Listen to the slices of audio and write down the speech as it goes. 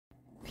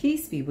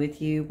Peace be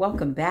with you.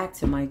 Welcome back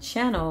to my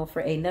channel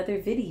for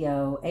another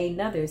video,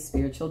 another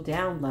spiritual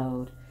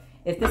download.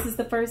 If this is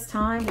the first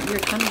time that you're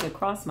coming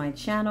across my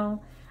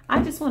channel,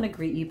 I just want to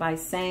greet you by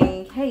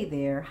saying, hey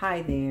there,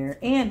 hi there,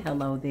 and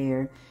hello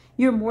there.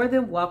 You're more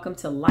than welcome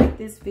to like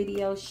this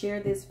video,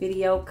 share this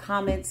video,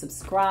 comment,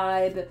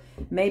 subscribe,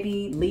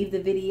 maybe leave the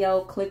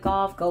video, click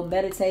off, go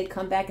meditate,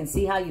 come back and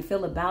see how you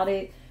feel about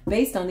it.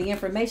 Based on the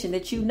information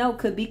that you know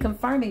could be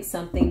confirming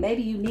something.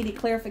 Maybe you needed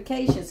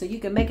clarification so you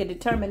can make a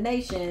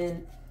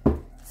determination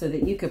so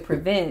that you could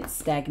prevent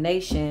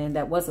stagnation.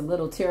 That was a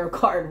little tarot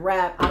card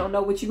rap. I don't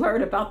know what you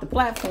heard about the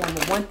platform,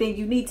 but one thing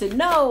you need to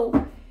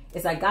know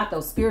is I got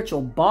those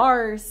spiritual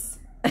bars.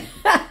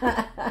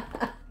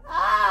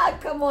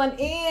 Come on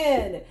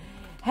in.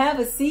 Have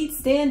a seat,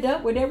 stand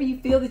up, whatever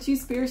you feel that you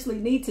spiritually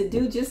need to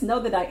do. Just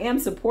know that I am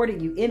supporting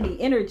you in the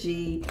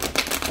energy.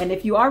 And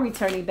if you are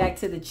returning back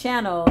to the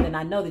channel, then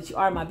I know that you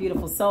are my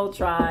beautiful soul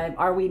tribe.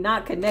 Are we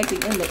not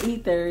connecting in the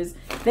ethers?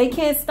 They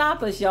can't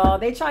stop us, y'all.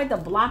 They tried to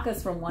block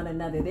us from one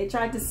another. They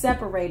tried to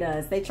separate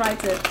us. They tried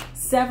to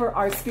sever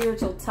our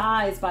spiritual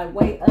ties by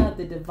way of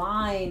the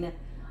divine,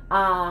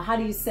 how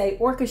do you say,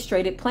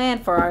 orchestrated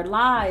plan for our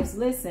lives.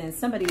 Listen,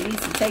 somebody needs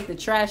to take the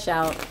trash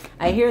out.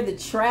 I hear the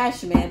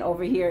trash man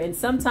over here. And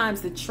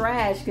sometimes the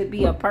trash could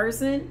be a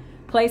person,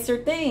 place,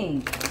 or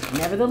thing.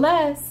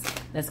 Nevertheless,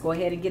 let's go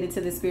ahead and get into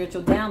the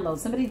spiritual download.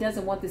 Somebody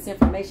doesn't want this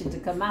information to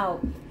come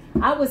out.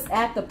 I was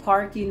at the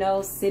park, you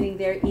know, sitting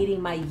there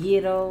eating my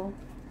gyro,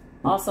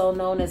 also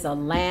known as a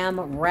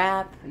lamb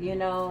wrap, you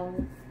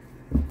know,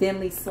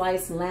 thinly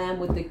sliced lamb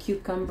with the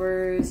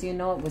cucumbers. You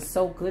know, it was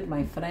so good,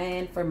 my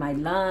friend, for my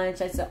lunch.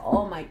 I said,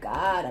 oh my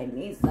God, I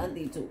need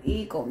something to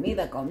eat.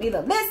 Comida,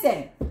 comida.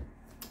 Listen,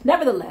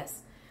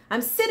 nevertheless,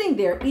 I'm sitting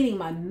there eating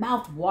my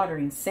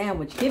mouth-watering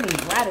sandwich, giving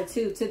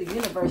gratitude to the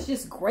universe,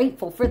 just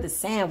grateful for the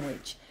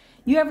sandwich.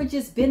 You ever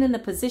just been in a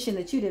position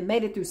that you done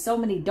made it through so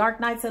many dark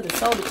nights of the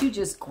soul that you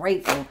just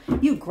grateful?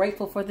 You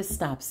grateful for the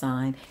stop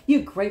sign.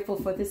 You're grateful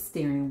for the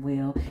steering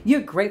wheel.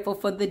 You're grateful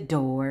for the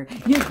door.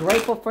 You're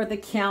grateful for the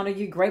counter.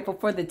 You're grateful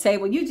for the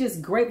table. You're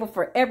just grateful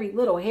for every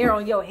little hair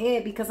on your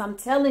head, because I'm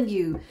telling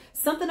you,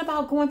 something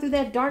about going through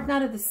that dark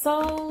night of the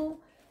soul,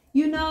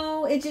 you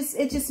know, it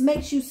just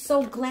makes you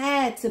so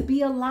glad to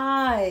be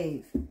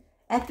alive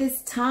at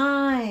this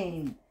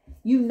time.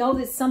 You know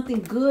that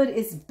something good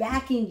is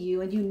backing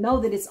you, and you know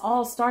that it's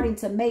all starting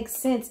to make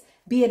sense,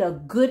 be it a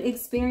good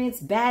experience,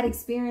 bad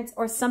experience,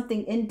 or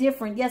something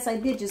indifferent. Yes, I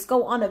did just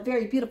go on a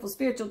very beautiful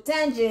spiritual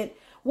tangent.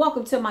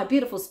 Welcome to my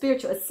beautiful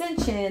spiritual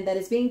ascension that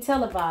is being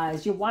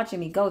televised. You're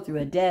watching me go through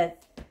a death.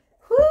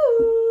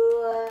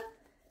 Whoo!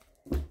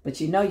 But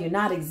you know you're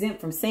not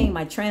exempt from seeing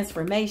my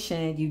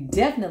transformation. You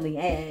definitely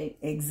ain't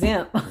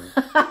exempt.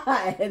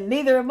 And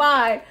neither am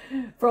I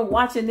from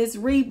watching this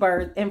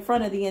rebirth in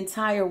front of the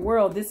entire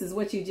world. This is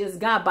what you just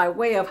got by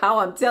way of how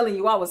I'm telling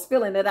you I was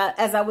feeling it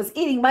as I was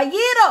eating my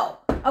gyro.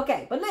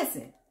 Okay, but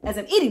listen, as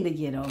I'm eating the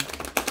gyro,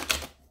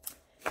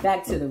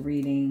 back to the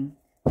reading.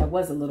 That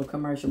was a little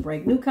commercial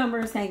break.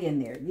 Newcomers, hang in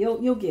there.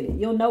 You'll get it.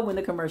 You'll know when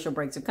the commercial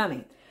breaks are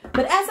coming.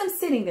 But as I'm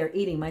sitting there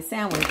eating my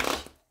sandwich,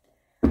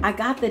 I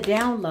got the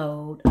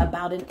download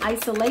about an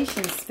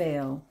isolation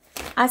spell.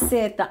 I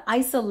said the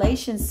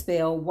isolation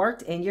spell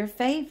worked in your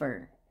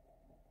favor.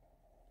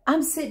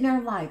 I'm sitting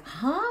there like,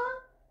 huh?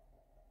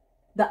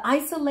 The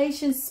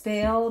isolation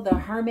spell, the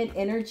hermit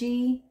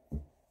energy,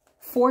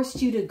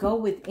 forced you to go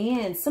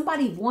within.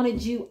 Somebody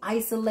wanted you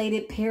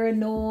isolated,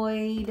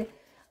 paranoid,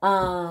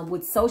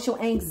 with social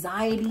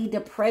anxiety,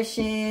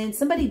 depression.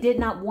 Somebody did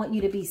not want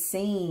you to be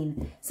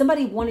seen.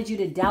 Somebody wanted you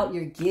to doubt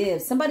your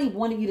gifts. Somebody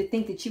wanted you to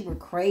think that you were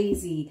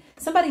crazy.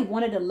 Somebody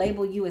wanted to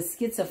label you as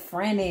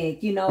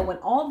schizophrenic, you know, when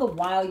all the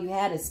while you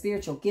had a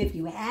spiritual gift.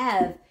 You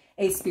have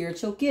a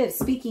spiritual gift,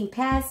 speaking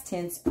past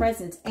tense,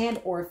 present,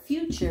 and or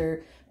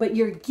future, but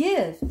your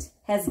gift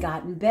has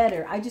gotten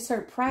better. I just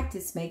heard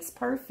practice makes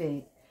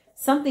perfect.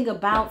 Something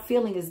about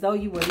feeling as though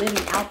you were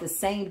living out the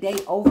same day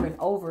over and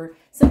over.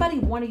 Somebody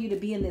wanted you to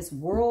be in this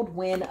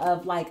whirlwind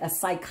of like a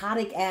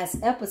psychotic ass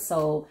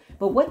episode.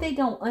 But what they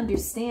don't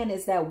understand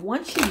is that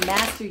once you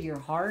master your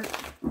heart,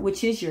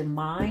 which is your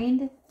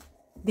mind,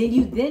 then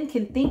you then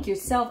can think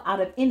yourself out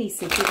of any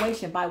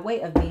situation by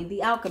way of being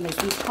the alchemist.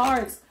 These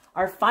cards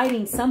are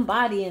fighting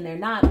somebody, and they're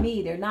not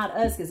me. They're not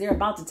us, because they're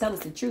about to tell us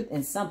the truth.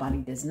 And somebody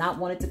does not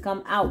want it to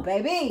come out,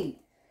 baby.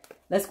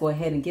 Let's go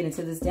ahead and get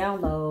into this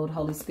download.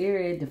 Holy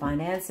Spirit, divine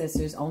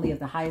ancestors, only of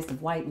the highest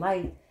of white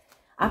light.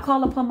 I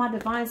call upon my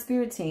divine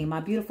spirit team, my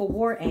beautiful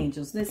war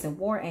angels. Listen,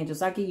 war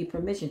angels, I give you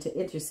permission to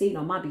intercede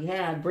on my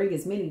behalf. Bring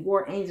as many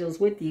war angels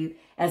with you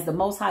as the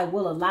Most High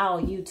will allow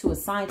you to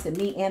assign to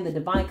me and the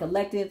divine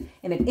collective.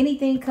 And if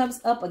anything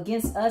comes up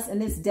against us in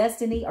this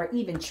destiny, or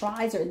even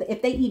tries, or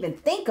if they even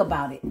think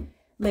about it,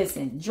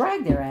 listen,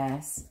 drag their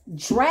ass.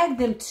 Drag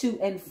them to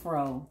and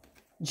fro.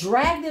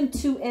 Drag them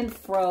to and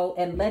fro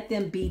and let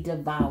them be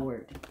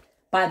devoured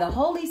by the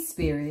Holy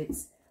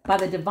Spirits, by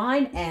the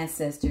divine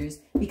ancestors,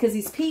 because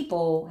these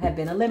people have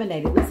been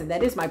eliminated. Listen,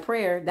 that is my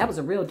prayer. That was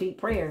a real deep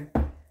prayer.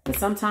 But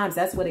sometimes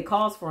that's what it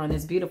calls for on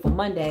this beautiful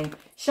Monday.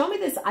 Show me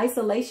this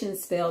isolation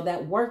spell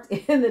that worked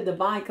in the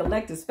divine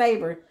collective's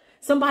favor.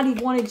 Somebody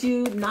wanted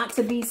you not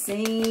to be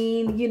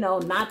seen, you know,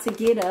 not to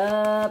get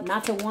up,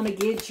 not to want to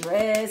get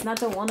dressed, not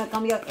to want to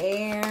comb your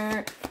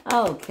hair.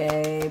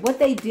 Okay. What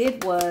they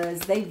did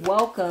was they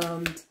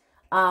welcomed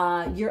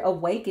your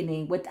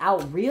awakening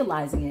without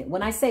realizing it.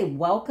 When I say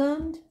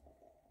welcomed,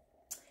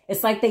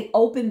 it's like they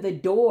opened the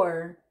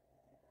door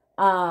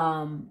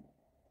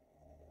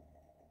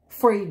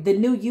for the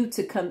new you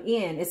to come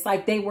in. It's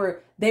like they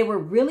were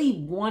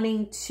really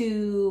wanting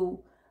to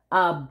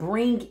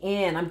bring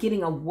in, I'm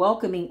getting a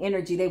welcoming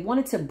energy. They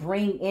wanted to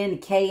bring in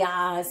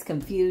chaos,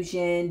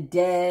 confusion,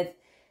 death,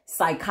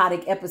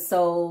 psychotic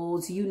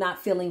episodes, you not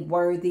feeling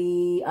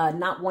worthy,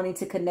 not wanting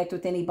to connect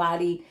with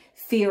anybody,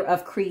 fear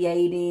of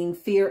creating,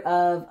 fear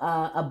of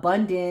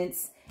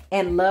abundance,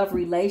 and love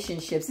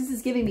relationships. This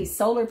is giving me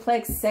solar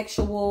plex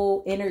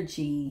sexual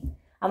energy.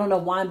 I don't know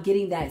why I'm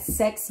getting that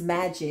sex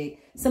magic.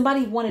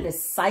 Somebody wanted to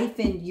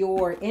siphon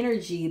your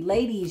energy.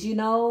 Ladies, you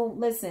know,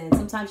 listen,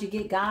 sometimes you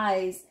get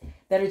guys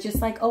that are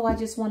just like, oh, I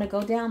just want to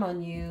go down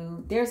on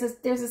you. There's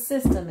a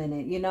system in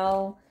it, you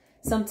know.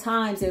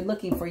 Sometimes they're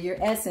looking for your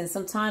essence.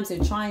 Sometimes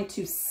they're trying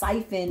to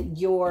siphon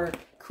your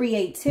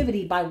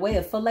creativity by way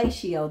of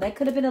fellatio. That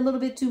could have been a little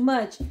bit too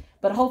much,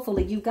 but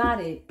hopefully you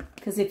got it.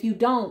 Because if you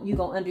don't, you're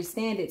going to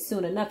understand it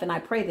soon enough. And I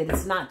pray that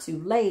it's not too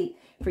late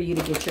for you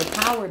to get your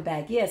power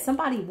back. Yeah,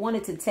 somebody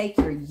wanted to take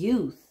your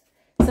youth.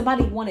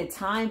 Somebody wanted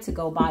time to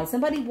go by.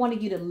 Somebody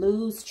wanted you to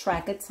lose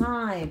track of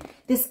time.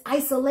 This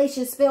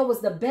isolation spell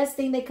was the best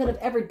thing they could have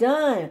ever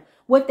done.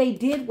 What they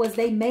did was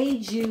they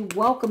made you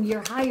welcome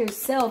your higher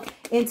self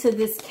into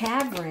this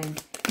cavern.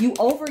 You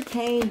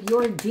overcame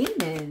your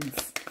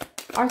demons.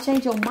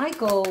 Archangel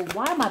Michael,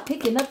 why am I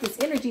picking up this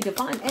energy?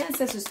 Divine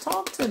ancestors,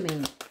 talk to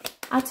me.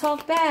 I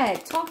talk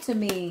back. Talk to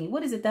me.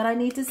 What is it that I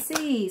need to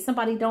see?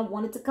 Somebody don't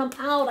want it to come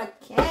out. I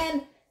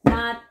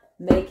cannot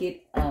make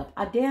it up.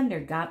 I damn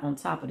near got on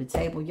top of the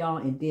table, y'all,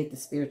 and did the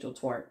spiritual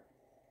twerk.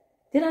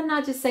 Did I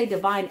not just say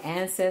divine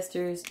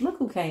ancestors? Look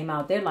who came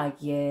out. They're like,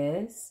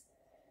 yes.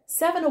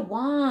 7 of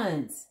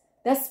Wands.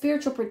 That's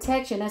spiritual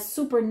protection. That's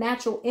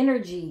supernatural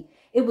energy.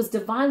 It was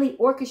divinely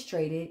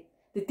orchestrated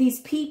that these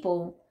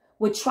people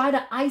would try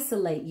to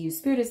isolate you.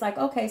 Spirit is like,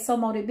 okay, so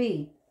mote it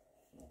be.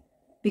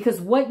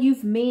 Because what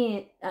you've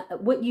meant, or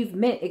what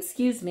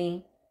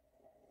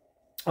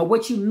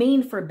you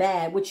mean for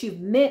bad, what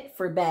you've meant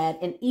for bad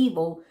and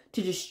evil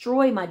to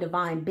destroy my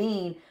divine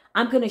being,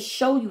 I'm going to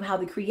show you how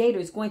the Creator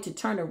is going to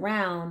turn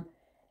around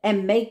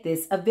and make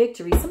this a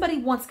victory. Somebody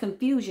wants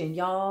confusion,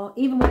 y'all.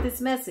 Even with this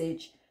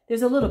message,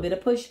 there's a little bit of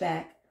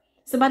pushback.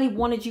 Somebody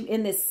wanted you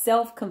in this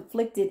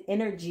self-conflicted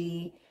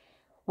energy,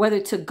 whether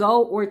to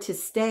go or to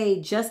stay.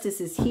 Justice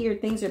is here.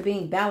 Things are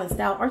being balanced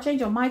out.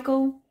 Archangel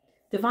Michael,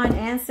 divine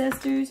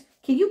ancestors,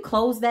 can you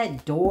close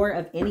that door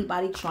of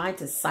anybody trying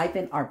to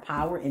siphon our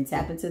power and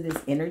tap into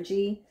this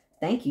energy?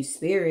 Thank you,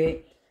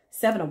 Spirit.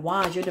 7 of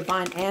Wands, your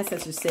divine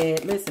ancestor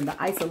said, listen, the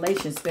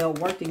isolation spell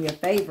worked in your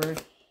favor.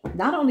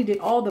 Not only did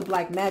all the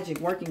black magic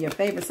work in your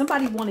favor,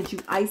 somebody wanted you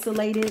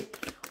isolated,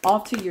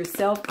 off to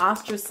yourself,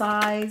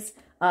 ostracized,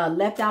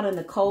 left out in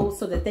the cold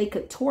so that they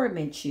could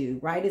torment you,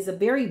 right? It's a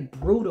very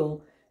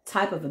brutal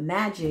type of a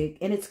magic.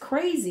 And it's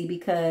crazy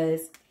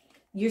because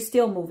you're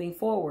still moving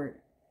forward.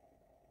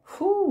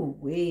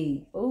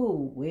 Ooh-wee,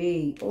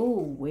 ooh-wee,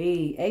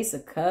 ooh-wee. Ace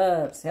of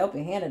Cups,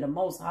 helping hand of the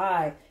Most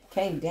High,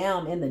 came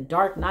down in the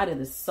dark night of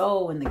the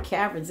soul, in the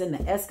caverns, in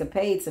the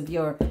escapades of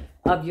your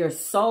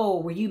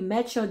soul, where you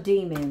met your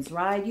demons,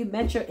 right? You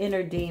met your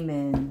inner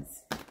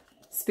demons.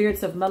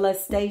 Spirits of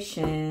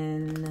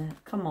molestation.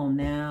 Come on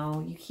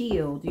now. You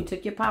healed. You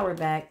took your power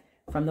back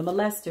from the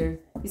molester.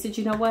 You said,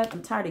 you know what?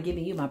 I'm tired of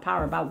giving you my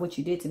power about what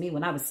you did to me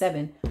when I was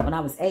 7, when I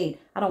was 8.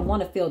 I don't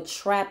want to feel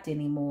trapped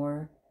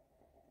anymore.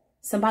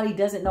 Somebody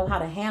doesn't know how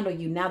to handle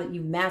you now that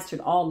you've mastered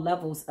all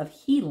levels of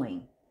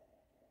healing.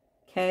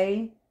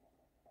 Okay?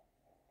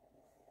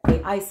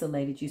 They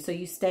isolated you, so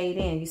you stayed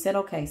in. You said,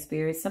 okay,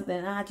 Spirit,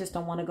 something, I just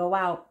don't want to go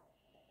out.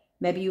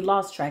 Maybe you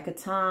lost track of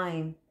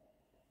time.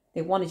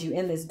 They wanted you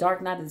in this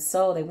dark night of the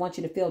soul. They want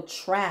you to feel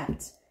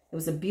trapped. It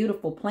was a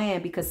beautiful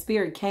plan because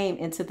Spirit came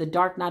into the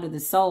dark night of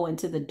the soul,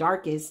 into the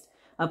darkest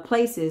of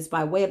places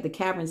by way of the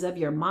caverns of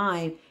your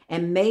mind,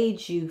 and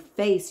made you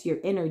face your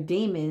inner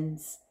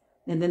demons.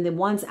 And then the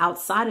ones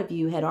outside of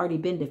you had already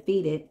been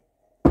defeated.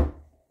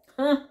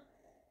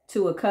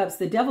 2 of Cups.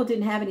 The devil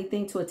didn't have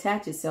anything to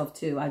attach itself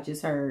to. I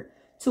just heard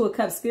 2 of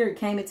Cups. Spirit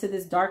came into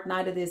this dark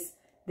night of this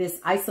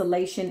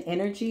isolation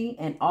energy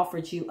and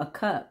offered you a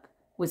cup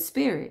with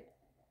Spirit.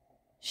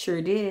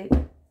 Sure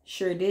did.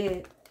 Sure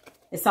did.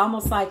 It's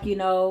almost like, you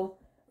know,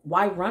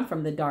 why run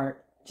from the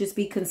dark? Just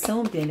be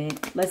consumed in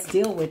it. Let's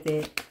deal with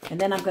it. And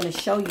then I'm going to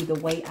show you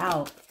the way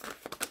out.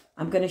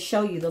 I'm going to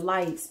show you the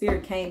light.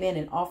 Spirit came in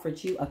and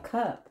offered you a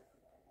cup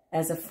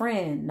as a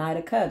friend. Knight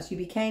of Cups. You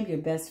became your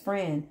best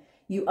friend.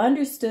 You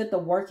understood the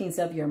workings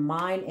of your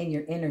mind and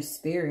your inner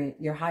spirit,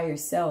 your higher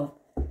self.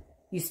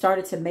 You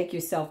started to make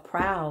yourself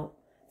proud.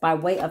 by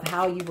way of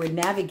how you were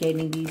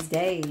navigating these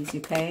days,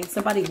 okay?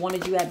 Somebody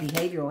wanted you at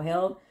behavioral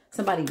health.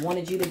 Somebody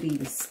wanted you to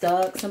be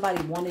stuck.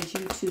 Somebody wanted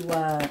you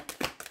to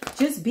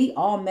just be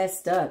all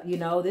messed up, you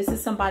know? This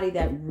is somebody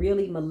that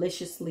really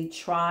maliciously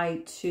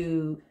tried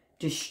to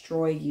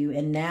destroy you,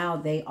 and now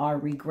they are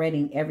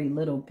regretting every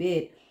little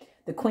bit.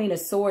 The Queen of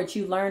Swords,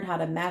 you learned how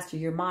to master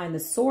your mind. The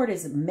sword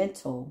is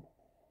mental.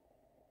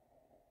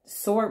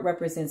 Sword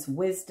represents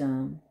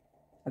wisdom.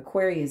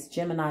 Aquarius,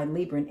 Gemini,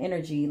 Libra, and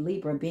energy.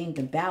 Libra being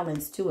the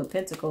balance. Two of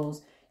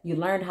Pentacles. You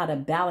learned how to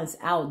balance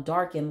out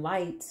dark and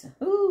light.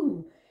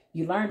 Ooh.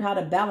 You learned how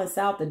to balance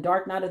out the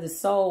dark night of the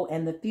soul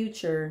and the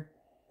future.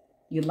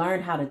 You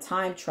learned how to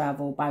time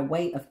travel by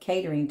way of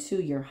catering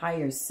to your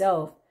higher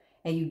self.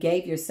 And you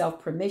gave yourself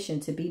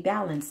permission to be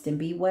balanced and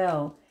be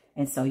well.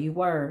 And so you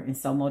were, and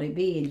so mote it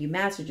be. And you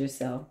mastered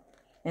yourself.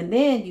 And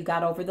then you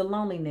got over the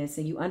loneliness,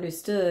 and you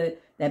understood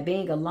that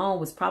being alone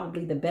was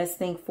probably the best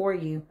thing for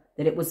you.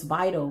 That it was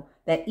vital.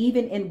 That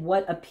even in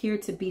what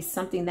appeared to be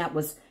something that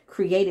was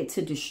created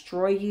to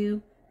destroy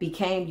you,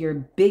 became your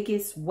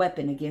biggest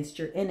weapon against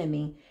your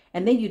enemy.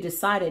 And then you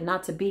decided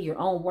not to be your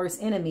own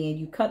worst enemy, and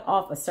you cut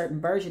off a certain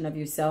version of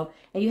yourself.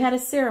 And you had a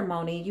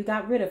ceremony, and you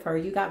got rid of her.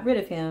 You got rid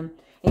of him.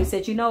 And you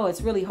said, you know,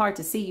 it's really hard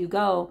to see you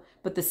go,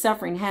 but the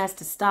suffering has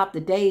to stop. The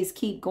days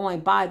keep going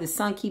by. The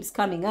sun keeps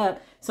coming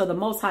up. So the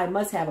Most High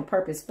must have a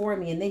purpose for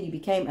me. And then you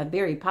became a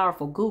very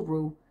powerful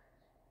guru,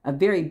 a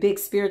very big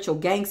spiritual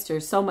gangster,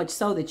 so much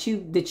so that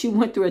you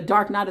went through a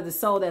dark night of the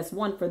soul. That's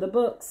one for the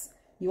books.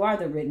 You are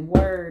the written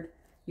word.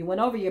 You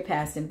went over your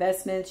past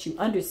investments. You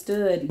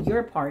understood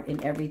your part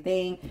in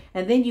everything.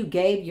 And then you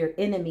gave your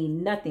enemy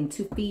nothing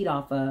to feed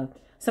off of.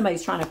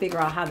 Somebody's trying to figure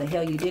out how the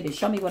hell you did it.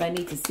 Show me what I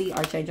need to see,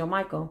 Archangel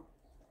Michael.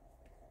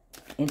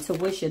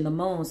 Intuition, the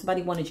moon.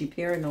 Somebody wanted you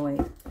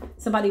paranoid.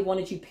 Somebody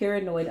wanted you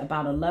paranoid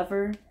about a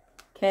lover.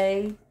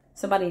 Okay.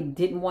 Somebody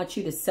didn't want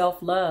you to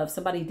self-love.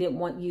 Somebody didn't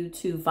want you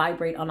to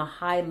vibrate on a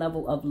high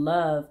level of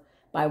love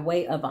by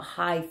way of a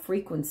high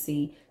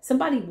frequency.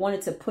 Somebody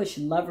wanted to push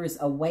lovers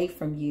away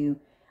from you.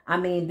 I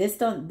mean, this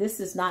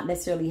does not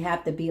necessarily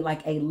have to be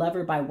like a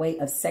lover by way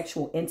of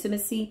sexual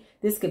intimacy.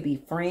 This could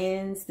be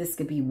friends. This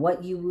could be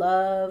what you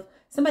love.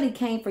 Somebody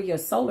came for your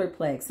solar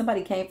plex.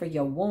 Somebody came for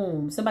your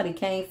womb. Somebody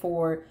came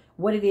for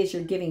what it is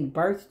you're giving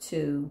birth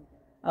to.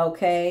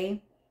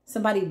 Okay.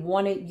 Somebody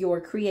wanted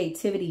your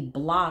creativity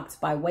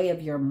blocked by way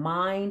of your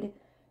mind,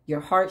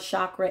 your heart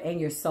chakra, and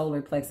your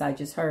solar plex, I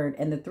just heard.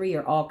 And the three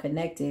are all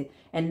connected.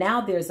 And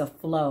now there's a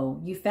flow.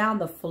 You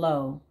found the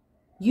flow.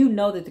 You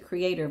know that the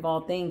creator of all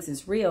things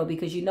is real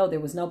because you know there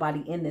was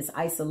nobody in this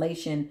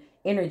isolation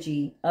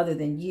energy other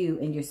than you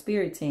and your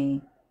spirit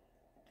team.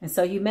 And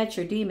so you met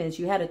your demons.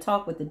 You had a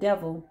talk with the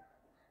devil.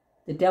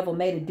 The devil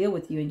made a deal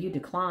with you and you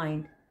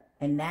declined.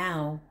 And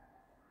now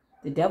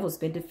the devil's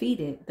been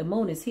defeated. The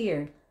moon is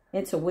here.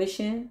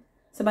 Intuition.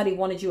 Somebody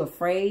wanted you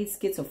afraid,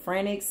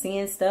 schizophrenic,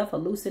 seeing stuff,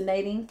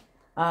 hallucinating.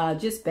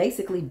 Just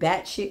basically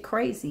batshit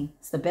crazy.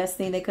 It's the best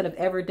thing they could have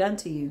ever done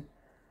to you.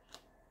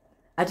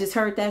 I just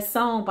heard that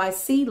song by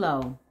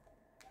CeeLo.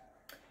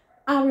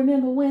 I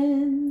remember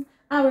when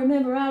I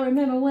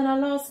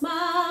lost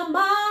my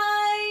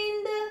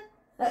mind.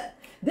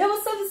 There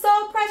was something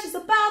so precious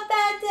about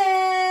that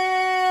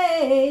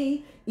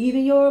day.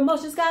 Even your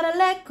emotions gotta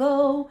let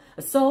go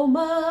of so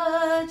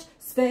much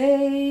space.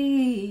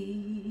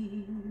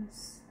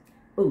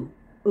 Ooh,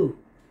 ooh,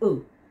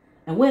 ooh.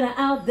 And when I'm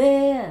out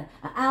there,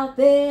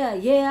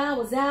 yeah, I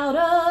was out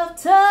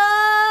of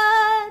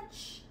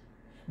touch.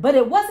 But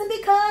it wasn't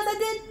because I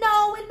didn't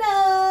know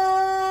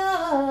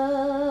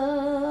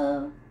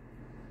enough.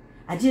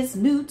 I just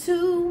knew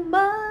too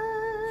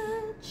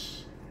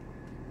much.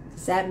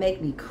 Does that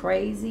make me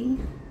crazy?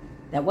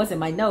 That wasn't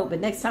my note, but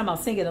next time I'll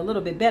sing it a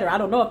little bit better. I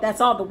don't know if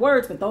that's all the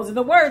words, but those are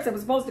the words that were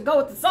supposed to go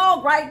with the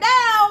song right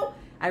now.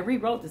 I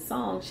rewrote the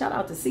song. Shout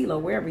out to CeeLo,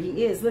 wherever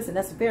he is. Listen,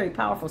 that's a very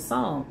powerful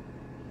song.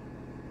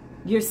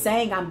 You're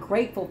saying I'm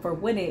grateful for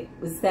when it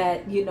was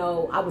that, you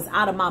know, I was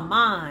out of my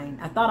mind.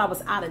 I thought I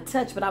was out of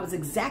touch, but I was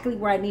exactly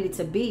where I needed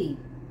to be.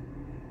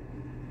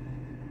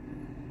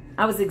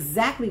 I was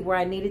exactly where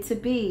I needed to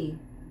be.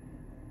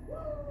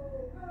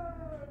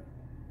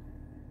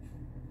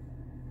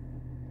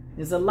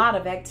 There's a lot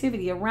of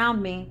activity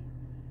around me.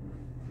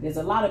 There's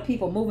a lot of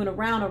people moving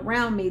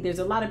around me. There's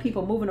a lot of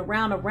people moving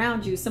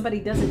around you. Somebody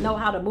doesn't know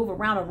how to move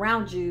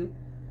around you.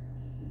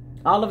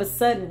 All of a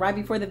sudden, right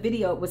before the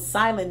video, it was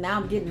silent. Now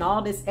I'm getting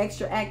all this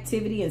extra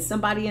activity and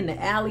somebody in the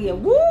alley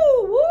and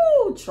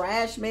woo,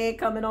 trash man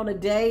coming on a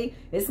day.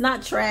 It's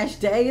not trash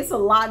day. It's a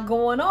lot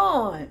going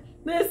on.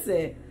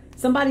 Listen,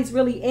 somebody's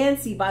really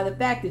antsy by the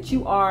fact that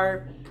you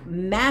are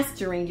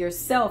mastering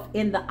yourself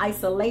in the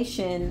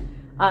isolation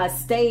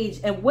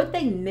stage. And what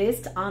they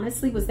missed,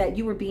 honestly, was that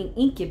you were being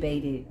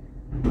incubated.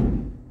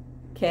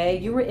 Okay,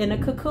 you were in a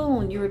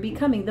cocoon. You were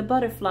becoming the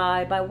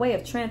butterfly by way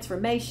of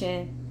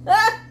transformation.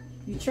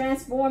 You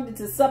transformed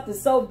into something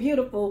so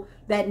beautiful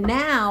that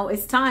now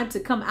it's time to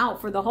come out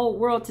for the whole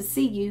world to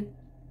see you.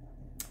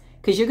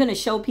 Because you're going to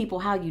show people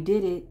how you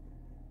did it.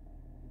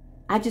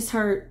 I just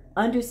heard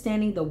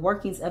understanding the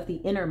workings of the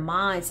inner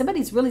mind.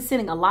 Somebody's really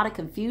sending a lot of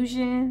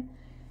confusion.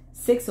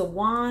 6 of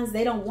Wands,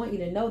 they don't want you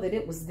to know that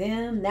it was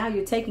them. Now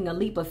you're taking a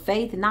leap of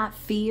faith, not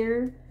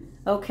fear.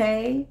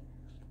 Okay?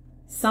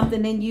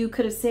 Something in you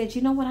could have said,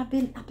 you know what, I've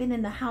been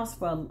in the house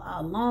for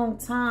a long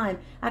time.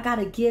 I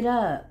gotta get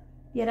up.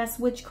 Yeah, that's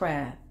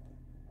witchcraft.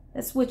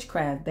 That's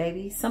witchcraft,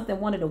 baby. Something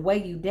wanted to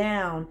weigh you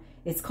down.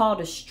 It's called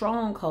a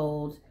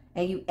stronghold,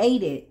 and you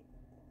ate it.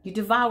 You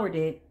devoured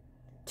it,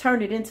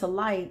 turned it into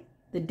light.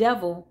 The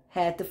devil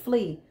had to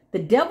flee. The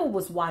devil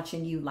was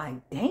watching you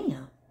like,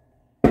 damn.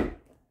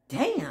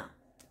 Damn.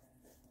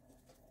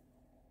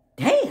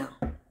 Damn.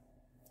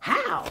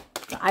 How?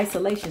 The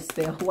isolation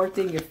spell worked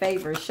in your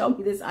favor. Show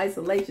me this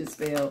isolation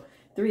spell.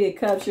 3 of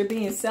Cups. You're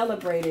being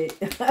celebrated.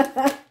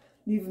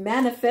 You've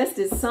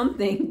manifested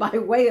something by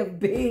way of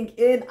being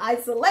in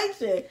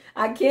isolation.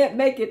 I can't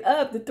make it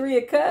up. The 3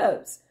 of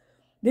Cups.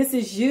 This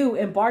is you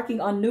embarking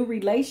on new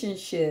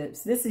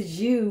relationships. This is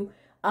you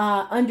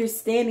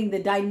understanding the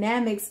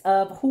dynamics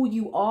of who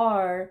you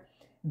are.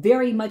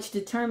 Very much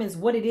determines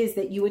what it is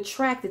that you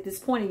attract at this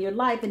point in your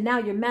life. And now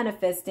you're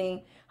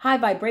manifesting high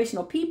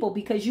vibrational people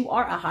because you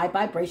are a high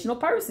vibrational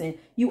person.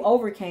 You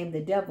overcame the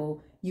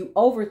devil. You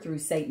overthrew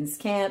Satan's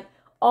camp,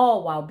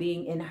 all while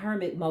being in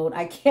hermit mode.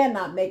 I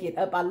cannot make it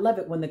up. I love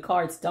it when the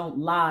cards don't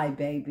lie,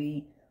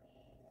 baby.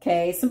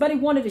 Okay, somebody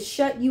wanted to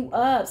shut you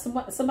up.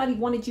 Somebody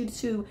wanted you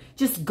to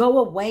just go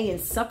away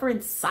and suffer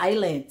in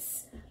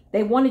silence.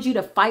 They wanted you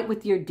to fight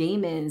with your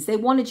demons. They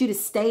wanted you to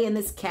stay in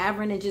this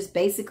cavern and just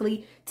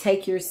basically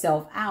take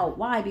yourself out.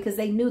 Why? Because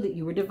they knew that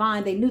you were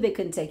divine. They knew they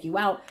couldn't take you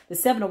out. The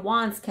 7 of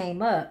Wands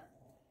came up.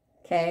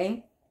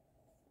 Okay.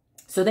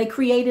 So they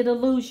created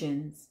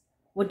illusions.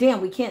 Well,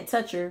 damn, we can't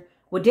touch her.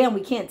 Well, damn,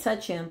 we can't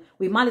touch him.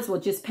 We might as well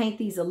just paint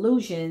these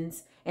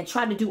illusions and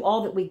try to do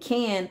all that we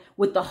can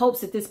with the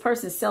hopes that this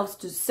person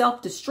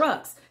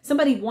self-destructs.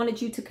 Somebody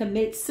wanted you to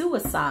commit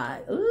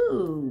suicide.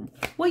 Ooh.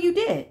 Well, you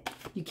did.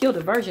 You killed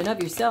a version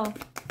of yourself.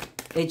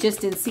 They just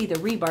didn't see the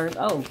rebirth.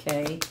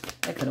 Okay.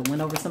 That could have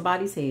went over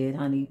somebody's head,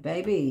 honey.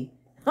 Baby.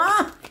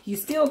 Huh? You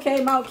still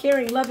came out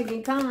caring, loving,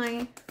 and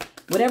kind.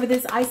 Whatever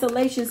this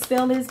isolation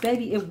spell is,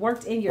 baby, it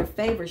worked in your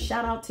favor.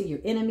 Shout out to your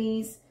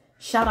enemies.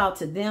 Shout out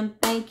to them.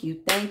 Thank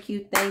you, thank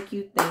you, thank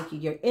you, thank you.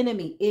 Your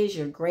enemy is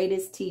your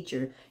greatest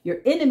teacher. Your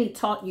enemy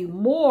taught you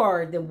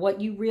more than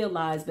what you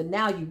realize, but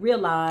now you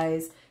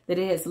realize that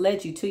it has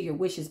led you to your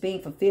wishes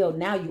being fulfilled.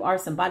 Now you are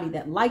somebody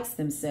that likes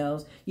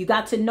themselves. You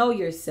got to know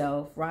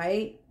yourself,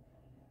 right?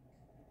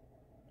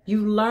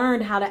 You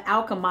learned how to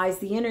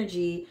alchemize the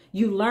energy.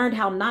 You learned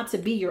how not to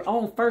be your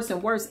own first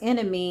and worst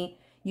enemy.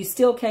 You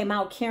still came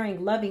out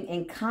caring, loving,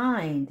 and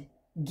kind,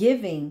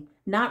 giving,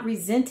 not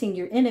resenting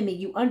your enemy.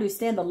 You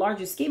understand the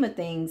larger scheme of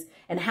things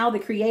and how the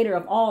creator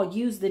of all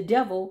used the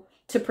devil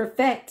to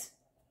perfect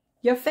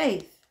your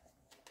faith.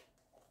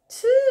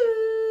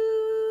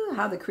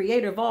 How the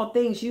creator of all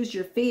things used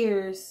your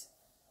fears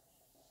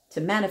to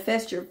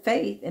manifest your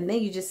faith. And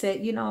then you just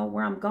said, you know,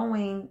 where I'm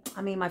going,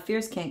 I mean, my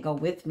fears can't go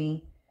with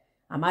me.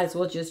 I might as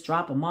well just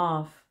drop them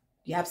off.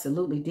 You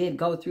absolutely did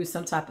go through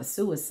some type of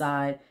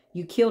suicide.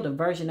 You killed a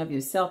version of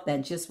yourself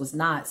that just was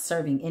not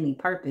serving any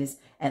purpose,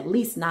 at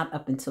least not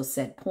up until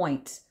set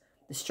point.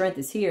 The strength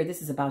is here.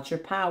 This is about your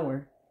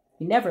power.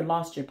 You never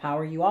lost your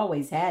power. You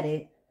always had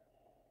it.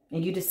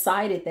 And you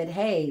decided that,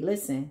 hey,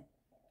 listen,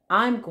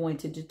 I'm going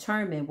to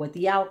determine what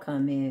the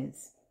outcome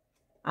is.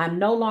 I'm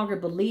no longer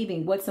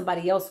believing what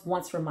somebody else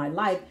wants for my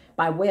life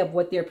by way of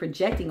what they're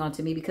projecting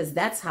onto me, because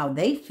that's how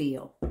they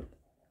feel.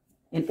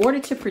 In order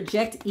to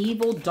project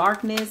evil,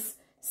 darkness,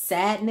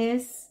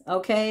 sadness,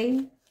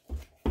 okay,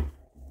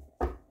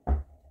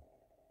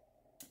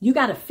 you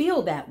got to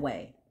feel that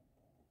way.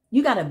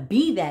 You got to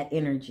be that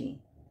energy.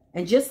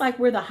 And just like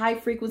we're the high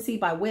frequency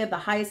by way of the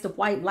highest of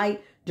white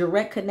light,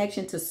 direct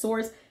connection to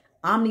source,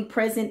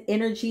 omnipresent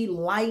energy,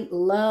 light,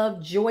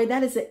 love, joy,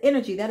 that is an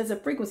energy. That is a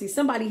frequency.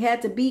 Somebody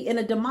had to be in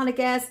a demonic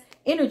ass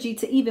energy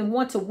to even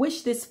want to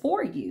wish this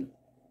for you.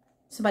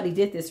 Somebody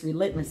did this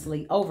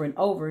relentlessly over and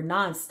over,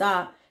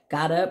 nonstop.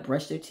 Got up,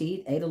 brushed their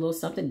teeth, ate a little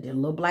something, did a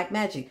little black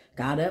magic.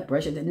 Got up,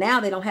 brushed it. Now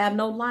they don't have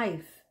no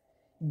life.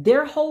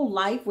 Their whole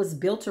life was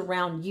built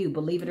around you.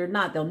 Believe it or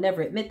not, they'll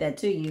never admit that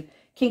to you.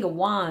 King of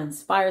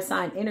Wands, fire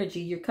sign energy.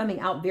 You're coming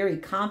out very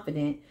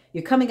confident.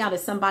 You're coming out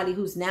as somebody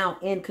who's now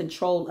in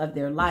control of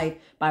their life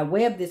by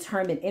way of this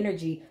hermit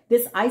energy.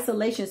 This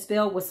isolation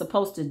spell was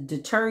supposed to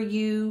deter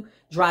you,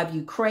 drive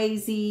you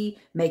crazy,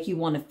 make you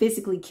want to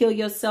physically kill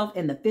yourself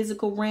in the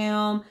physical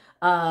realm,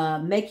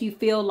 make you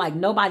feel like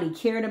nobody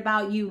cared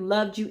about you,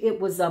 loved you. It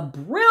was a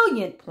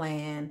brilliant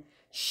plan.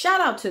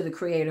 Shout out to the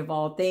creator of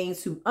all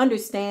things who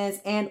understands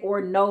and or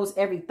knows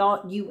every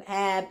thought you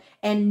have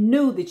and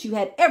knew that you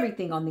had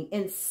everything on the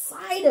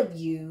inside of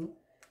you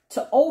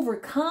to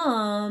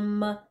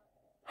overcome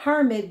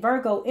Hermit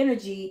Virgo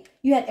energy.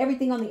 You had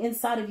everything on the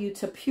inside of you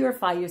to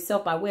purify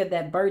yourself by way of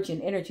that Virgin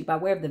energy, by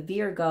way of the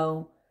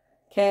Virgo.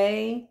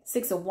 Okay.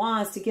 6 of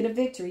Wands to get a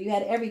victory. You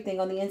had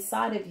everything on the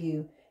inside of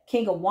you.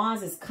 King of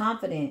Wands is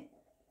confident.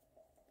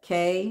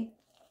 Okay.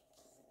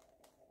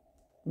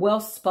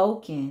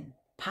 Well-spoken.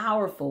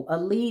 powerful, a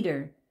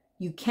leader.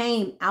 You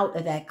came out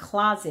of that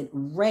closet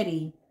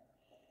ready,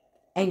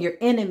 and your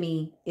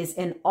enemy is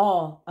in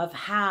awe of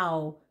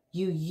how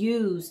you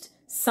used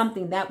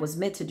something that was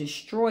meant to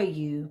destroy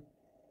you,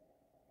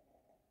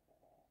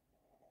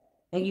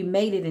 and you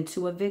made it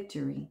into a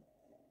victory.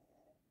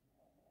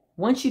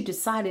 Once you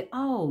decided,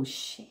 oh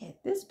shit,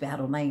 this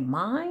battle ain't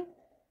mine.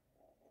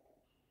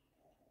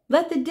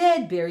 Let the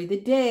dead bury the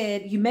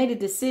dead. You made a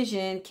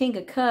decision, King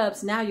of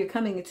Cups. Now you're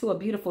coming into a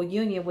beautiful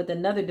union with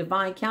another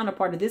divine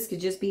counterpart. This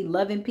could just be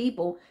loving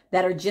people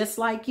that are just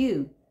like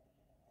you.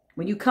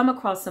 When you come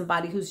across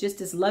somebody who's just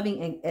as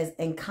loving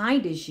and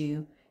kind as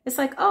you, it's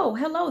like, oh,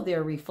 hello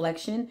there,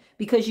 reflection.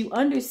 Because you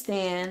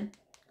understand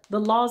the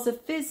laws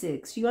of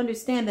physics. You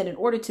understand that in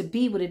order to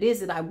be what it is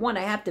that I want,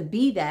 I have to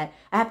be that.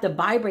 I have to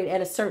vibrate at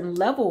a certain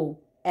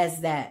level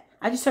as that.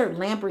 I just heard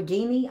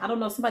Lamborghini. I don't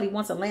know if somebody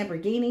wants a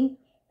Lamborghini.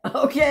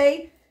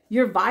 Okay,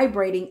 you're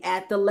vibrating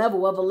at the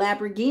level of a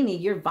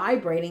Lamborghini. You're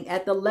vibrating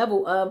at the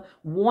level of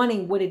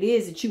wanting what it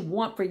is that you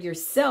want for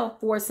yourself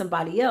for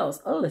somebody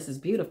else. Oh, this is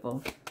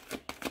beautiful.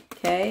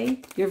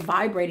 Okay, you're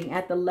vibrating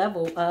at the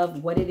level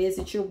of what it is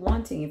that you're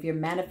wanting. If you're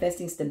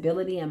manifesting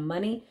stability and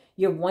money,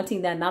 you're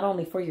wanting that not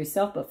only for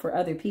yourself, but for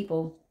other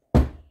people.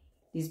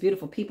 These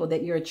beautiful people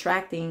that you're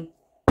attracting.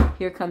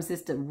 Here comes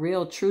this the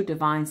real, true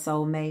divine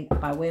soulmate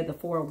by way of the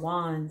Four of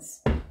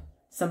Wands.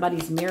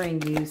 Somebody's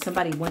mirroring you.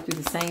 Somebody went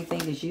through the same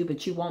thing as you,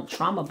 but you won't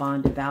trauma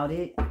bond about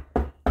it.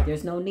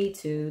 There's no need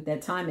to.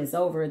 That time is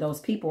over. Those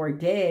people are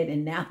dead,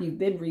 and now you've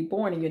been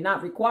reborn, and you're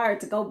not required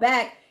to go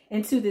back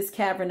into this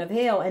cavern of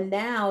hell. And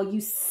now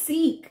you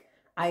seek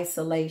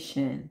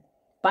isolation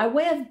by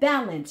way of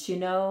balance, you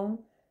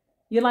know.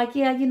 You're like,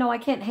 yeah, you know, I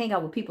can't hang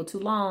out with people too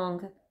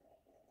long,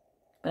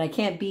 but I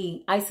can't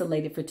be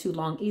isolated for too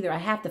long either. I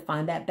have to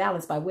find that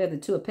balance by way of the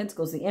Two of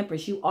Pentacles, the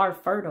Empress. You are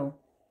fertile.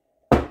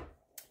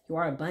 You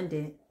are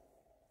abundant.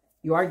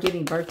 You are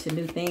giving birth to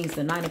new things.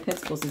 The Nine of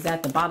Pentacles is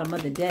at the bottom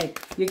of the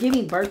deck. You're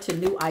giving birth to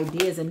new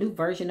ideas, a new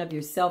version of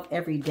yourself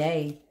every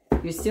day.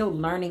 You're still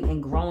learning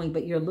and growing,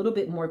 but you're a little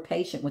bit more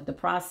patient with the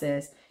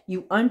process.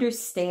 You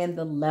understand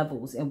the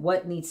levels and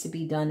what needs to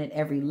be done at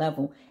every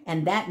level.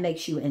 And that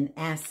makes you an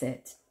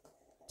asset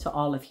to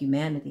all of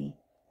humanity.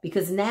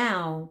 Because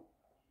now,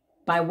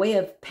 by way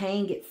of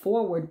paying it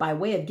forward, by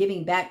way of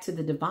giving back to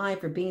the divine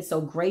for being so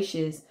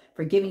gracious,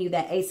 for giving you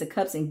that Ace of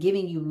Cups and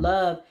giving you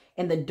love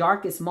in the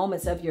darkest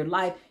moments of your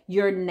life,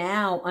 you're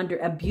now under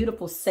a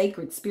beautiful,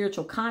 sacred,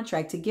 spiritual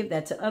contract to give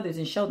that to others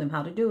and show them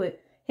how to do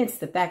it. Hence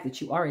the fact that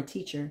you are a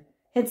teacher.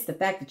 Hence the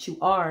fact that you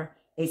are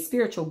a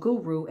spiritual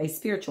guru, a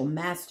spiritual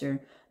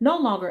master, no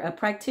longer a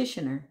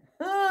practitioner.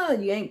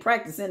 You ain't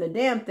practicing a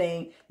damn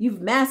thing.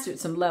 You've mastered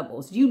some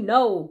levels. You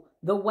know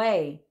the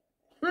way.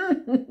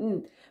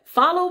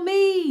 Follow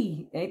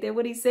me. Ain't that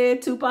what he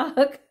said,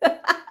 Tupac?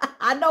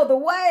 I know the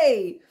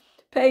way.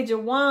 Page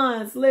of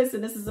Wands.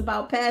 Listen, this is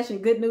about passion.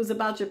 Good news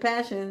about your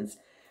passions.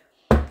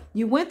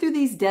 You went through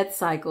these death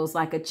cycles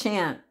like a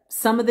champ.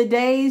 Some of the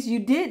days you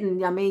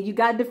didn't. I mean, you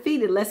got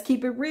defeated. Let's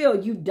keep it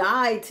real. You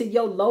died to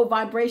your low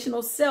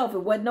vibrational self. It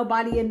wasn't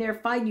nobody in there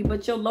fighting you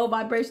but your low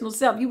vibrational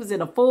self. You was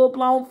in a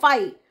full-blown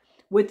fight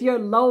with your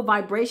low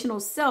vibrational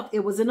self.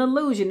 It was an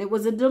illusion. It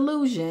was a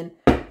delusion.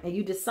 And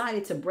you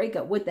decided to break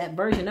up with that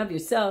version of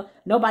yourself.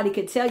 Nobody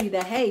could tell you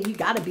that, hey, you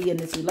got to be in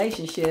this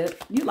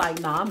relationship. You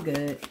like, nah, I'm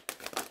good.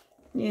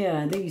 Yeah,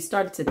 and then you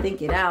started to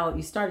think it out.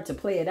 You started to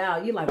play it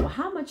out. You're like, well,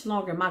 how much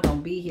longer am I going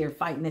to be here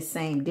fighting this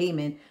same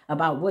demon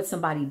about what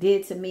somebody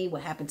did to me?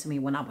 What happened to me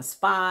when I was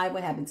 5?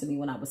 What happened to me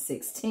when I was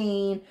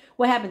 16?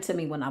 What happened to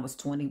me when I was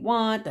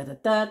 21?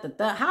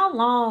 How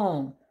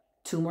long?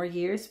 2 more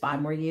years,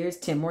 5 more years,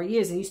 10 more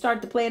years. And you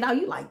start to play it out.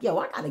 You're like, yo,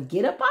 I got to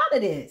get up out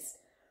of this.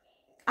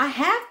 I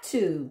have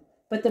to.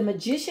 But the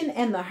Magician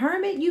and the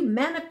Hermit, you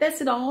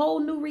manifested a whole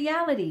new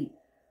reality.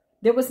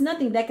 There was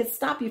nothing that could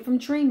stop you from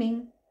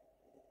dreaming.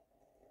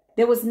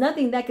 There was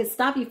nothing that could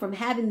stop you from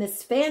having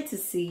this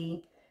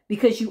fantasy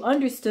because you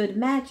understood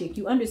magic.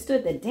 You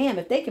understood that, damn,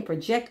 if they can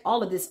project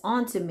all of this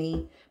onto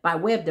me by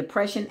way of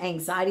depression,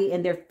 anxiety,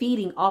 and they're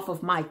feeding off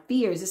of my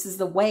fears. This is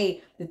the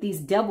way that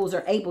these devils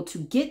are able to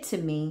get to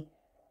me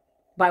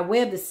by way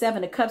of the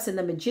Seven of Cups and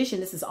the Magician.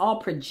 This is all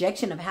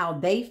projection of how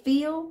they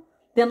feel.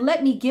 Then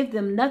let me give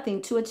them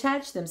nothing to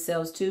attach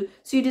themselves to.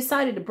 So you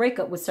decided to break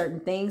up with certain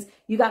things.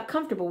 You got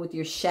comfortable with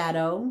your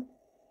shadow.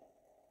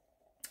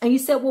 And you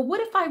said, well,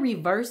 what if I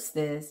reverse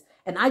this?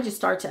 And I just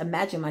start to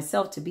imagine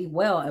myself to be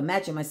well,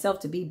 imagine myself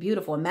to be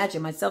beautiful,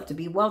 imagine myself to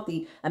be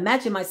wealthy,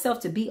 imagine myself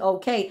to be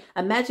okay,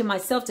 imagine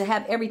myself to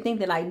have everything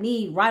that I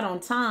need right on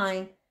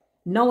time,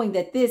 knowing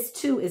that this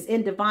too is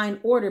in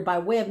divine order by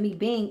way of me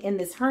being in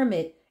this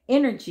hermit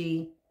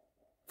energy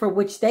for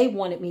which they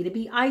wanted me to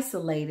be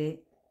isolated.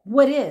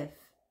 What if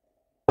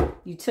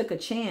you took a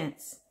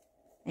chance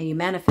and you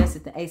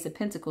manifested the Ace of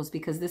Pentacles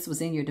because this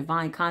was in your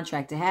divine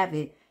contract to have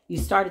it? You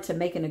started to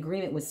make an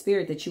agreement with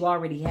Spirit that you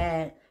already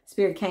had.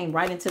 Spirit came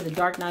right into the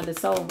dark night of the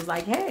soul and was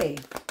like, hey,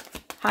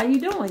 how you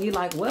doing? You're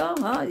like, well,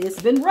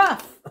 it's been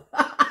rough.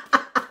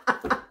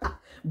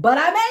 But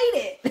I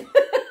made it.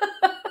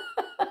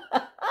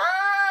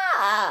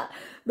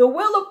 The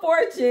Wheel of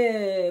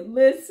Fortune.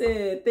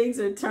 Listen, things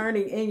are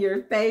turning in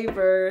your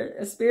favor.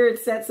 A spirit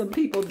set some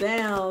people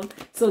down.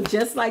 So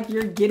just like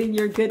you're getting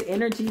your good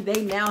energy,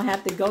 they now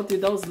have to go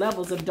through those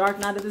levels of dark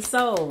night of the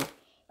soul.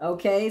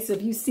 Okay, so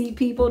if you see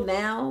people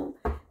now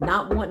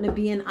not wanting to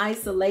be in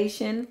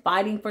isolation,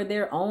 fighting for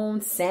their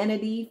own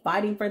sanity,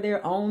 fighting for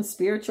their own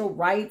spiritual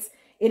rights,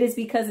 it is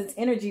because it's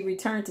energy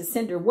returned to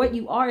sender. What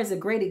you are is a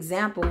great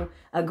example,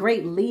 a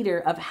great leader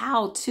of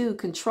how to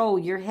control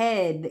your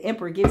head. The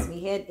Emperor gives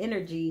me head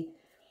energy.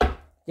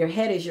 Your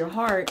head is your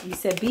heart. You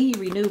said, be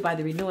renewed by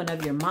the renewing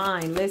of your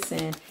mind.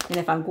 Listen, and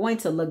if I'm going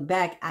to look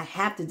back, I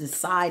have to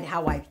decide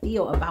how I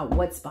feel about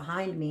what's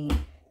behind me.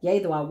 Yea,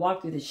 though I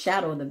walk through the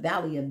shadow of the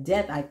valley of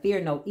death, I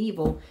fear no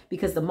evil,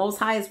 because the Most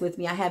High is with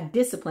me. I have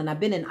discipline. I've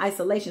been in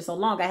isolation so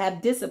long. I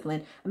have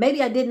discipline. Maybe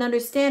I didn't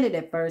understand it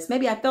at first.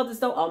 Maybe I felt as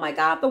though, oh my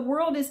God, the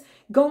world is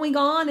going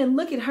on, and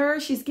look at her.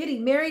 She's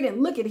getting married,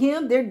 and look at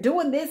him. They're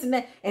doing this and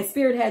that. And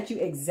Spirit had you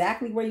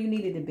exactly where you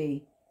needed to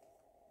be.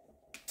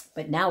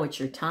 But now it's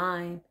your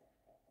time.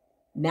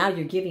 Now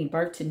you're giving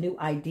birth to new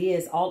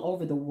ideas all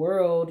over the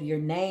world. Your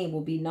name will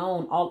be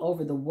known all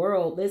over the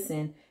world.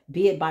 Listen,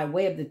 be it by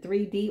way of the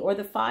 3D or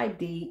the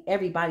 5D,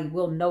 everybody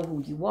will know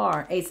who you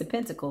are. Ace of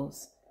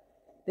Pentacles.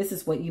 This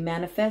is what you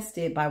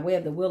manifested by way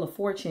of the Wheel of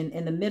Fortune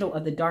in the middle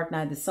of the dark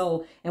night of the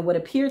soul, and what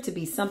appeared to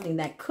be something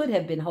that could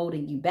have been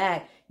holding you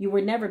back. You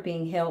were never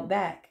being held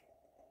back.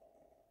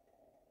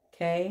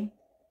 Okay?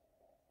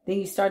 Then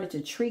you started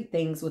to treat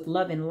things with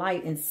love and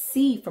light and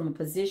see from a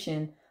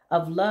position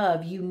of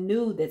love. You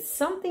knew that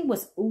something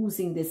was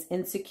oozing this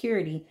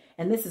insecurity,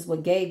 and this is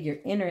what gave your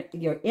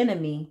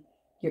enemy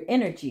your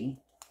energy.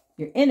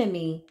 Your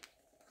enemy,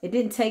 it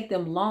didn't take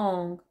them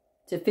long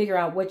to figure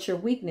out what your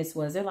weakness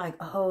was. They're like,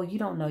 oh, you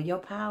don't know your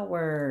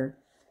power.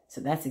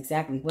 So that's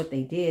exactly what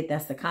they did.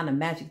 That's the kind of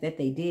magic that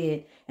they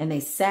did. And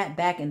they sat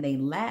back and they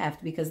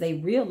laughed because they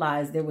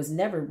realized there was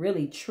never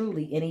really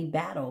truly any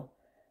battle.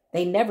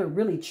 They never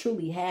really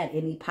truly had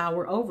any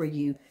power over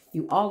you.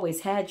 You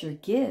always had your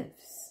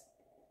gifts.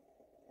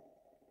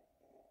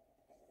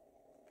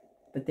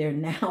 But they're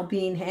now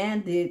being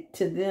handed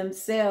to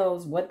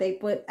themselves what they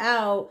put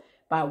out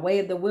by way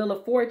of the Wheel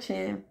of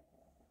Fortune.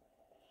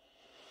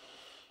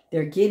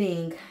 They're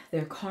getting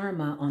their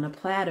karma on a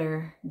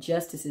platter.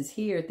 Justice is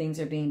here. Things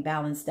are being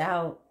balanced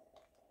out.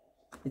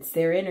 It's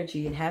their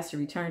energy. It has to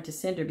return to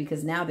sender,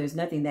 because now there's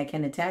nothing that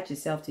can attach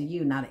itself to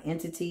you. Not an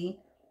entity,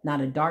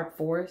 not a dark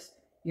force.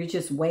 You're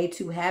just way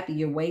too happy.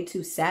 You're way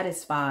too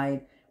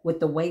satisfied with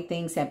the way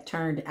things have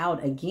turned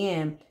out.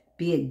 Again,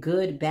 be it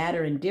good, bad,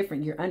 or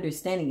indifferent, you're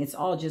understanding it's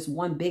all just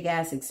one big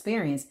ass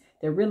experience.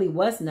 There really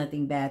was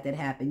nothing bad that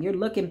happened. You're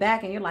looking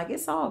back and you're like,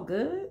 it's all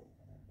good.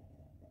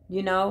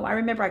 You know, I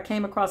remember I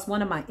came across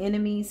one of my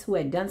enemies who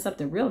had done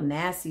something real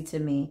nasty to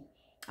me.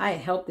 I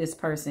had helped this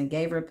person,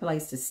 gave her a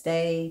place to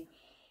stay.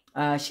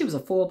 She was a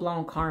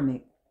full-blown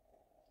karmic.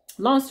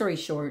 Long story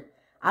short,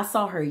 I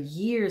saw her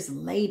years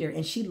later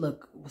and she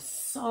looked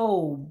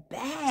so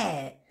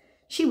bad.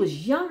 She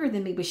was younger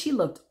than me, but she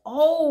looked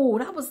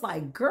old. I was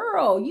like,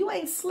 girl, you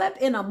ain't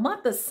slept in a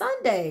month of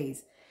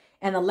Sundays.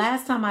 And the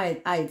last time I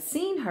had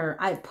seen her,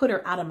 I had put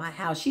her out of my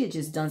house. She had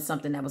just done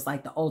something that was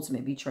like the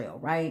ultimate betrayal,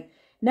 right?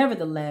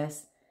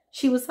 Nevertheless,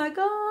 she was like,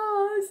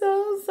 oh, I'm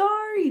so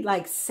sorry.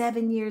 Like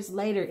 7 years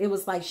later, it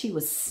was like she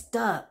was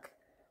stuck.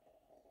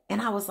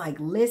 And I was like,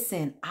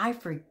 listen, I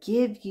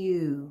forgive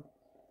you.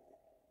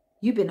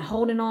 You've been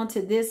holding on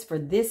to this for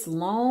this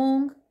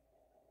long.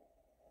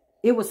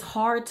 It was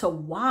hard to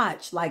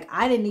watch. Like,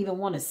 I didn't even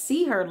want to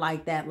see her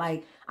like that.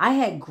 Like, I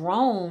had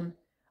grown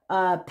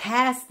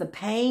past the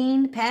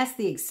pain, past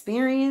the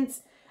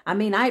experience. I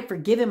mean, I had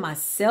forgiven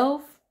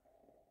myself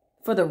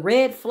for the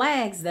red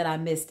flags that I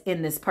missed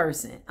in this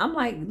person. I'm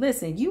like,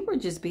 listen, you were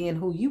just being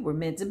who you were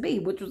meant to be,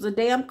 which was a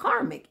damn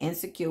karmic,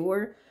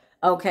 insecure,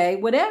 okay,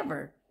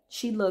 whatever.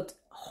 She looked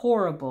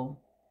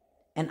horrible.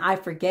 And I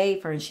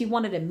forgave her, and she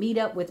wanted to meet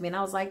up with me. And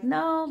I was like,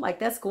 no, like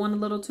that's going a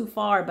little too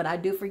far, but I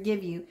do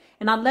forgive you.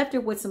 And I left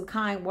her with some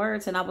kind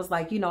words. And I was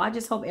like, you know, I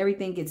just hope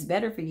everything gets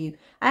better for you.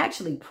 I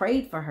actually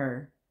prayed for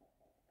her,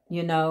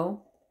 you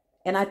know,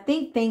 and I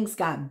think things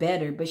got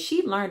better. But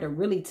she learned a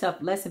really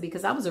tough lesson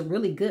because I was a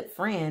really good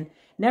friend.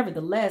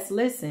 Nevertheless,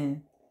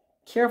 listen,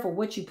 careful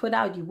what you put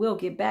out, you will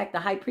get back. The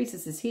High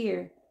Priestess is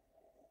here.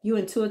 You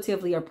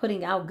intuitively are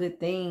putting out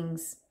good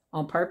things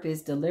on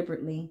purpose,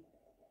 deliberately.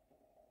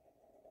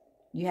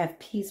 You have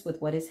peace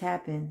with what has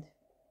happened.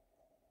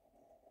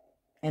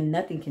 And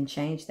nothing can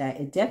change that.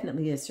 It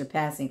definitely is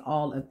surpassing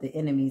all of the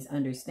enemy's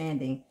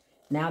understanding.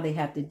 Now they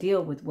have to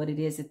deal with what it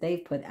is that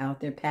they've put out,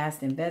 their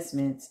past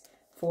investments.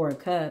 4 of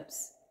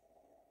Cups.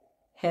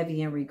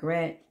 Heavy in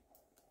regret.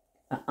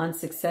 An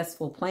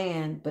unsuccessful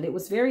plan, but it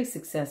was very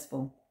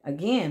successful.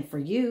 Again, for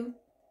you.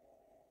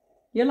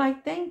 You're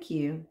like, thank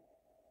you.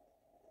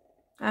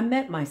 I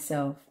met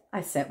myself.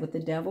 I sat with the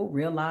devil,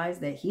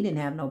 realized that he didn't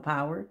have no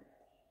power.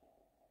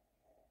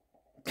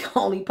 The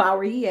only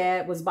power he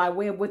had was by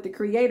way of what the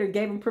Creator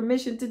gave him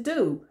permission to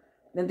do.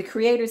 Then the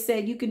Creator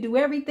said, you can do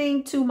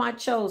everything to my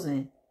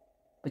chosen,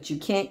 but you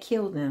can't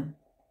kill them.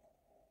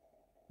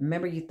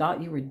 Remember, you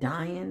thought you were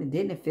dying?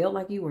 Didn't it feel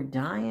like you were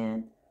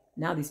dying?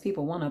 Now these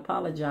people want to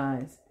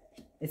apologize.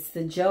 It's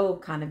the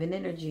Job kind of an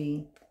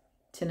energy.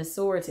 Ten of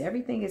Swords.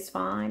 Everything is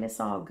fine. It's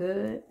all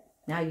good.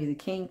 Now you're the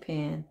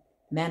Kingpin,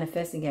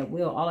 manifesting at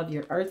will. All of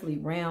your earthly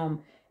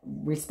realm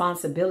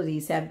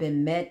responsibilities have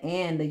been met,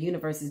 and the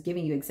universe is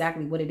giving you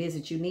exactly what it is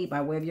that you need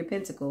by way of your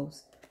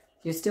Pentacles.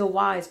 You're still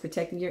wise,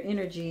 protecting your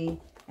energy,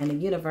 and the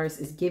universe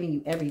is giving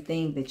you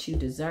everything that you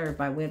deserve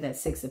by way of that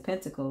Six of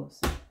Pentacles.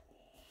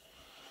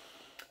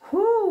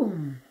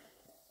 Whew.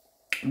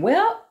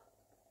 Well,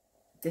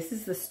 this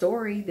is the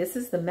story. This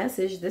is the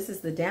message. This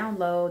is the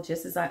download.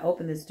 Just as I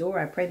open this door,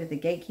 I pray that the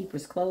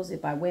gatekeepers close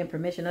it by way and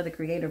permission of the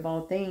creator of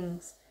all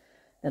things,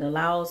 that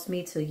allows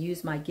me to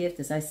use my gift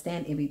as I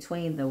stand in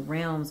between the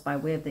realms by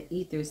way of the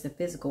ethers, the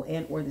physical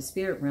and or the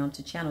spirit realm,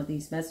 to channel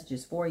these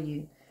messages for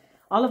you.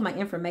 All of my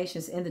information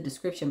is in the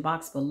description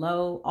box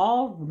below.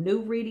 All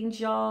new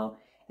readings, y'all,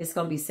 it's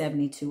going to be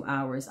 72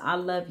 hours. I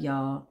love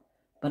y'all.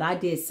 But I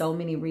did so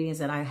many readings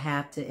that I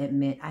have to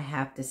admit, I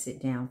have to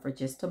sit down for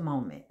just a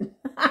moment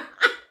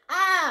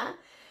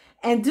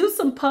and do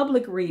some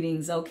public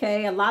readings,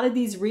 okay? A lot of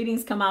these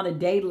readings come out a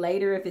day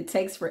later if it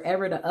takes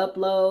forever to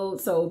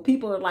upload. So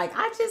people are like,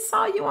 I just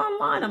saw you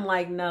online. I'm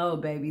like, no,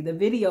 baby, the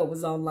video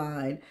was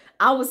online.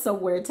 I was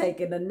somewhere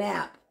taking a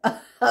nap,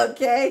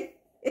 okay?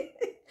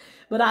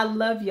 But I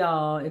love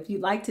y'all. If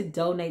you'd like to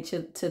donate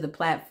to the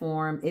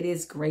platform, it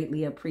is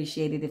greatly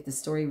appreciated if the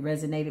story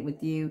resonated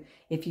with you.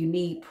 If you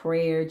need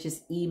prayer,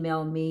 just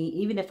email me.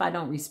 Even if I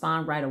don't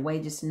respond right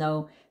away, just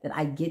know that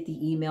I get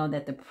the email,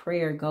 that the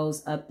prayer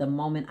goes up the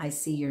moment I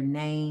see your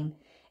name.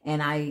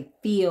 And I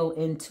feel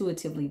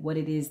intuitively what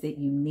it is that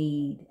you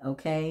need,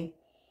 okay?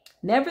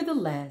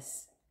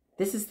 Nevertheless,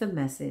 this is the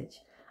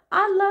message.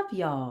 I love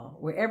y'all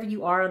wherever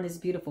you are on this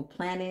beautiful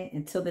planet.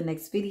 Until the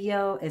next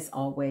video, as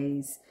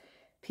always,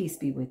 peace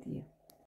be with you.